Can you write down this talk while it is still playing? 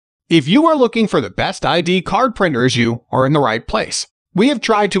If you are looking for the best ID card printers, you are in the right place. We have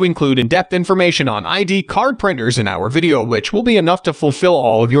tried to include in-depth information on ID card printers in our video, which will be enough to fulfill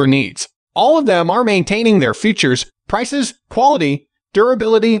all of your needs. All of them are maintaining their features, prices, quality,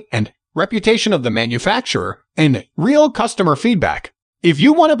 durability, and reputation of the manufacturer, and real customer feedback. If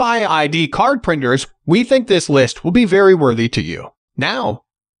you want to buy ID card printers, we think this list will be very worthy to you. Now,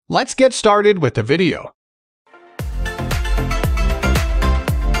 let's get started with the video.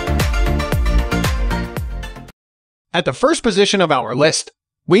 At the first position of our list,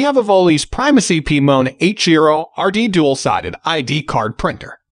 we have Evolis Primacy P-Mon H0RD dual-sided ID card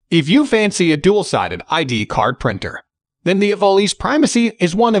printer. If you fancy a dual-sided ID card printer, then the Evolis Primacy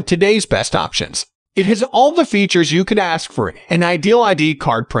is one of today's best options. It has all the features you could ask for an ideal ID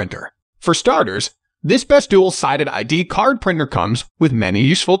card printer. For starters, this best dual-sided ID card printer comes with many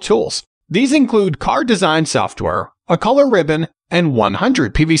useful tools. These include card design software, a color ribbon, and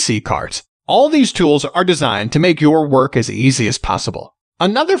 100 PVC cards. All these tools are designed to make your work as easy as possible.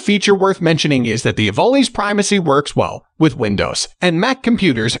 Another feature worth mentioning is that the Evolis Primacy works well with Windows and Mac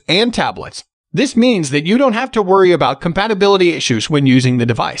computers and tablets. This means that you don't have to worry about compatibility issues when using the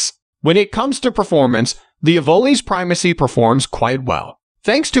device. When it comes to performance, the Evolis Primacy performs quite well.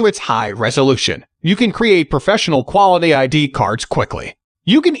 Thanks to its high resolution, you can create professional quality ID cards quickly.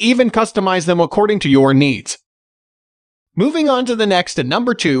 You can even customize them according to your needs. Moving on to the next at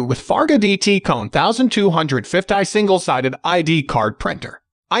number 2 with Fargo DT Cone 1250 single-sided ID card printer.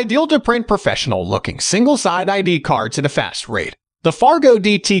 Ideal to print professional-looking single-side ID cards at a fast rate. The Fargo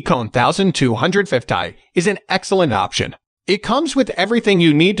DT Cone 1250 is an excellent option. It comes with everything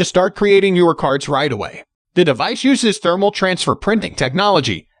you need to start creating your cards right away. The device uses thermal transfer printing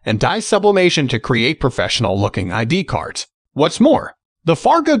technology and dye sublimation to create professional-looking ID cards. What's more, the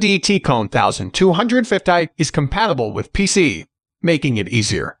Fargo DT Cone 1250 is compatible with PC, making it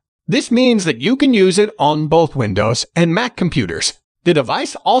easier. This means that you can use it on both Windows and Mac computers. The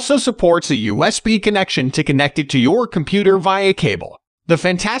device also supports a USB connection to connect it to your computer via cable. The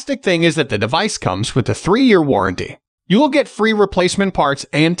fantastic thing is that the device comes with a 3-year warranty. You will get free replacement parts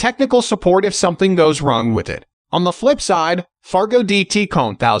and technical support if something goes wrong with it. On the flip side, Fargo DT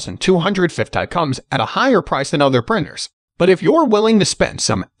Cone 1250 comes at a higher price than other printers. But if you're willing to spend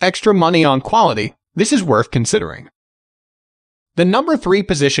some extra money on quality, this is worth considering. The number 3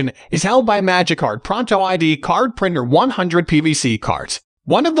 position is held by Magicard Pronto ID Card Printer 100 PVC cards.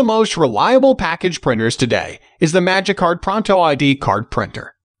 One of the most reliable package printers today is the Magicard Pronto ID Card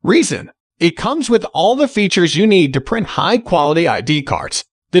Printer. Reason: it comes with all the features you need to print high-quality ID cards.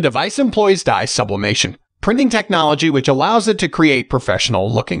 The device employs dye sublimation printing technology, which allows it to create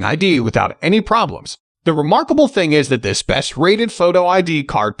professional-looking ID without any problems. The remarkable thing is that this best-rated photo ID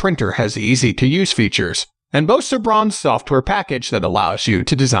card printer has easy-to-use features and boasts a bronze software package that allows you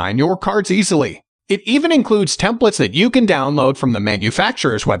to design your cards easily. It even includes templates that you can download from the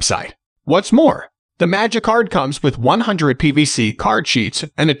manufacturer's website. What's more, the Magicard comes with 100 PVC card sheets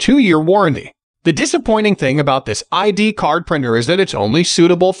and a 2-year warranty. The disappointing thing about this ID card printer is that it's only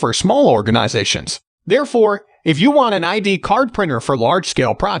suitable for small organizations. Therefore, if you want an ID card printer for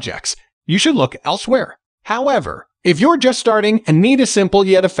large-scale projects, you should look elsewhere. However, if you're just starting and need a simple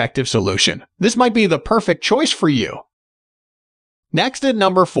yet effective solution, this might be the perfect choice for you. Next at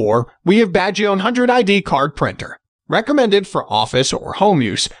number 4, we have Baggio 100 ID card printer. Recommended for office or home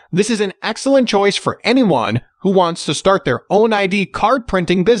use, this is an excellent choice for anyone who wants to start their own ID card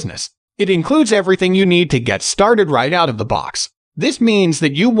printing business. It includes everything you need to get started right out of the box. This means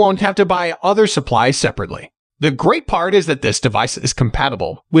that you won't have to buy other supplies separately. The great part is that this device is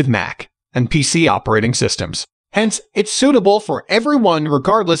compatible with Mac and PC operating systems. Hence, it's suitable for everyone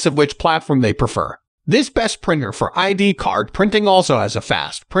regardless of which platform they prefer. This best printer for ID card printing also has a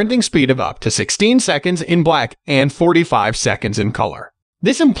fast printing speed of up to 16 seconds in black and 45 seconds in color.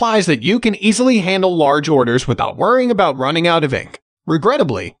 This implies that you can easily handle large orders without worrying about running out of ink.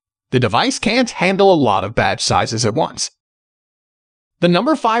 Regrettably, the device can't handle a lot of batch sizes at once. The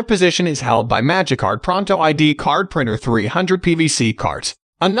number 5 position is held by Magicard Pronto ID Card Printer 300 PVC cards.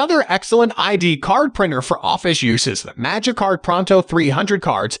 Another excellent ID card printer for office use is the Magicard Pronto 300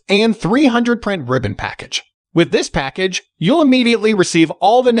 cards and 300 print ribbon package. With this package, you'll immediately receive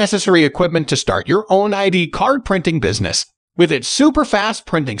all the necessary equipment to start your own ID card printing business. With its super fast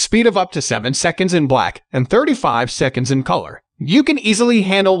printing speed of up to 7 seconds in black and 35 seconds in color, you can easily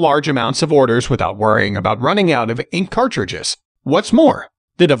handle large amounts of orders without worrying about running out of ink cartridges. What's more,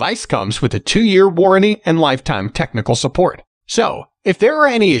 the device comes with a 2-year warranty and lifetime technical support. So, if there are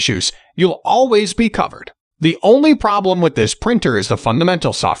any issues, you'll always be covered. The only problem with this printer is the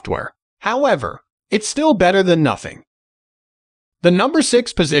fundamental software. However, it's still better than nothing. The number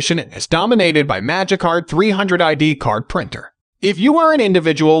 6 position is dominated by Magicard 300 ID card printer. If you are an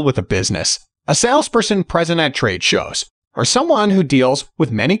individual with a business, a salesperson present at trade shows, or someone who deals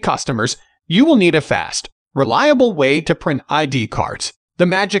with many customers, you will need a fast, reliable way to print ID cards. The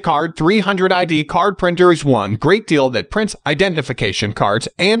Magicard 300 ID card printer is one great deal that prints identification cards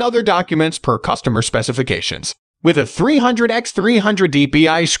and other documents per customer specifications. With a 300x300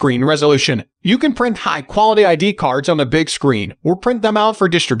 dpi screen resolution, you can print high-quality ID cards on a big screen or print them out for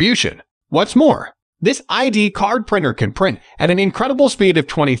distribution. What's more, this ID card printer can print at an incredible speed of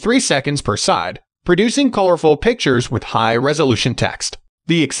 23 seconds per side, producing colorful pictures with high-resolution text.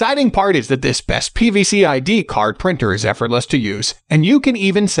 The exciting part is that this best PVC ID card printer is effortless to use, and you can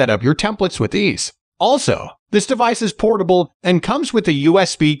even set up your templates with ease. Also, this device is portable and comes with a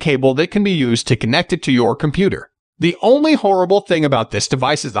USB cable that can be used to connect it to your computer. The only horrible thing about this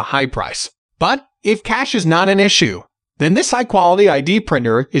device is the high price. But if cash is not an issue, then this high-quality ID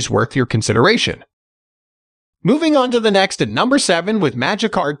printer is worth your consideration. Moving on to the next at number 7 with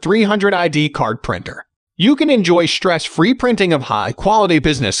Magicard 300 ID card printer. You can enjoy stress-free printing of high-quality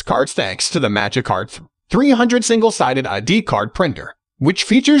business cards thanks to the Magicard 300 single-sided ID card printer, which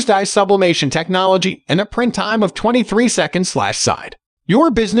features dye sublimation technology and a print time of 23 seconds/side.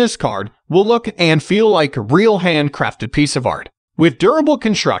 Your business card will look and feel like a real handcrafted piece of art. With durable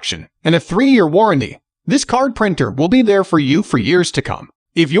construction and a 3-year warranty, this card printer will be there for you for years to come.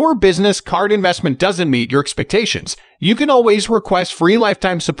 If your business card investment doesn't meet your expectations, you can always request free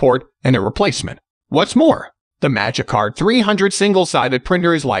lifetime support and a replacement. What's more, the Magicard 300 single-sided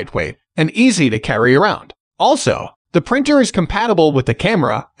printer is lightweight and easy to carry around. Also, the printer is compatible with the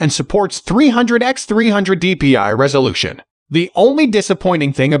camera and supports 300x300 dpi resolution. The only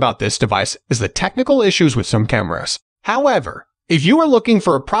disappointing thing about this device is the technical issues with some cameras. However, if you are looking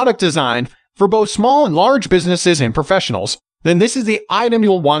for a product design for both small and large businesses and professionals, then this is the item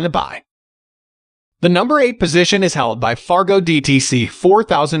you'll want to buy. The number 8 position is held by Fargo DTC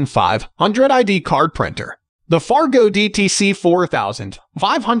 4500 ID card printer. The Fargo DTC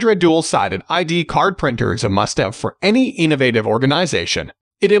 4500 dual-sided ID card printer is a must-have for any innovative organization.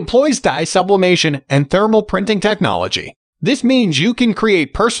 It employs dye sublimation and thermal printing technology. This means you can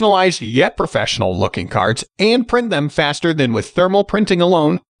create personalized yet professional-looking cards and print them faster than with thermal printing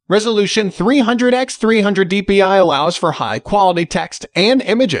alone. Resolution 300x300 dpi allows for high-quality text and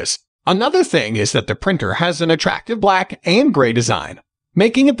images. Another thing is that the printer has an attractive black and gray design,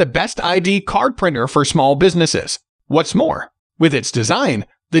 making it the best ID card printer for small businesses. What's more, with its design,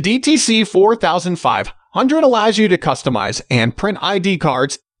 the DTC 4500 allows you to customize and print ID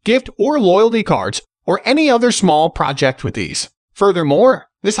cards, gift or loyalty cards, or any other small project with ease. Furthermore,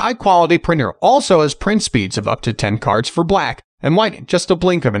 this high-quality printer also has print speeds of up to 10 cards for black and white in just a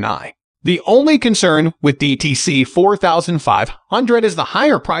blink of an eye. The only concern with DTC 4500 is the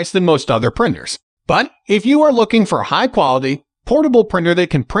higher price than most other printers. But if you are looking for a high-quality, portable printer that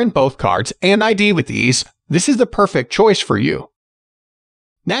can print both cards and ID with ease, this is the perfect choice for you.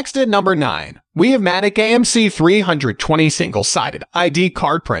 Next at number 9, we have Matica MC320 single-sided ID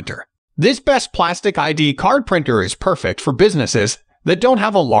card printer. This best plastic ID card printer is perfect for businesses that don't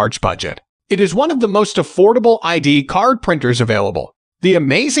have a large budget. It is one of the most affordable ID card printers available. The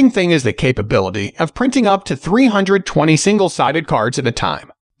amazing thing is the capability of printing up to 320 single-sided cards at a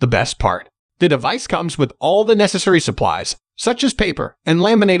time. The best part, the device comes with all the necessary supplies, such as paper and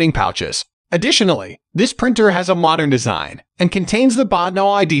laminating pouches. Additionally, this printer has a modern design and contains the Pronto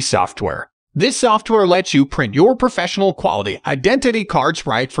ID software. This software lets you print your professional quality identity cards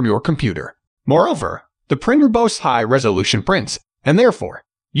right from your computer. Moreover, the printer boasts high-resolution prints, and therefore,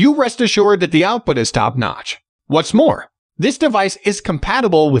 you rest assured that the output is top-notch. What's more, this device is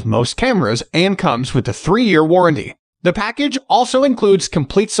compatible with most cameras and comes with a 3-year warranty. The package also includes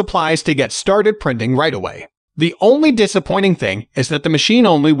complete supplies to get started printing right away. The only disappointing thing is that the machine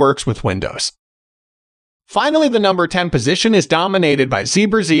only works with Windows. Finally, the number 10 position is dominated by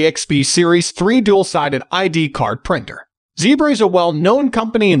Zebra ZXP Series 3 dual-sided ID card printer. Zebra is a well-known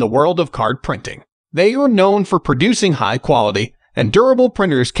company in the world of card printing. They are known for producing high-quality and durable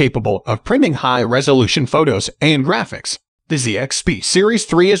printers capable of printing high-resolution photos and graphics. The ZXP Series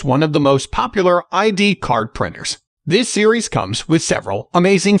 3 is one of the most popular ID card printers. This series comes with several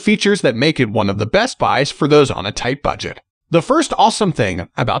amazing features that make it one of the best buys for those on a tight budget. The first awesome thing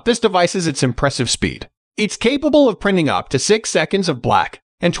about this device is its impressive speed. It's capable of printing up to 6 seconds of black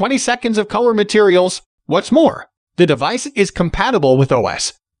and 20 seconds of color materials. What's more, the device is compatible with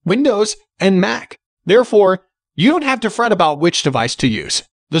OS, Windows, and Mac. Therefore, you don't have to fret about which device to use.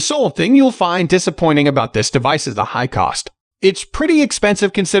 The sole thing you'll find disappointing about this device is the high cost. It's pretty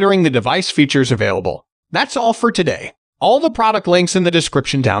expensive considering the device features available. That's all for today. all the product links in the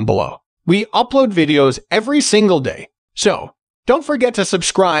description down below. We upload videos every single day, so don't forget to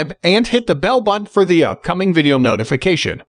subscribe and hit the bell button for the upcoming video notification.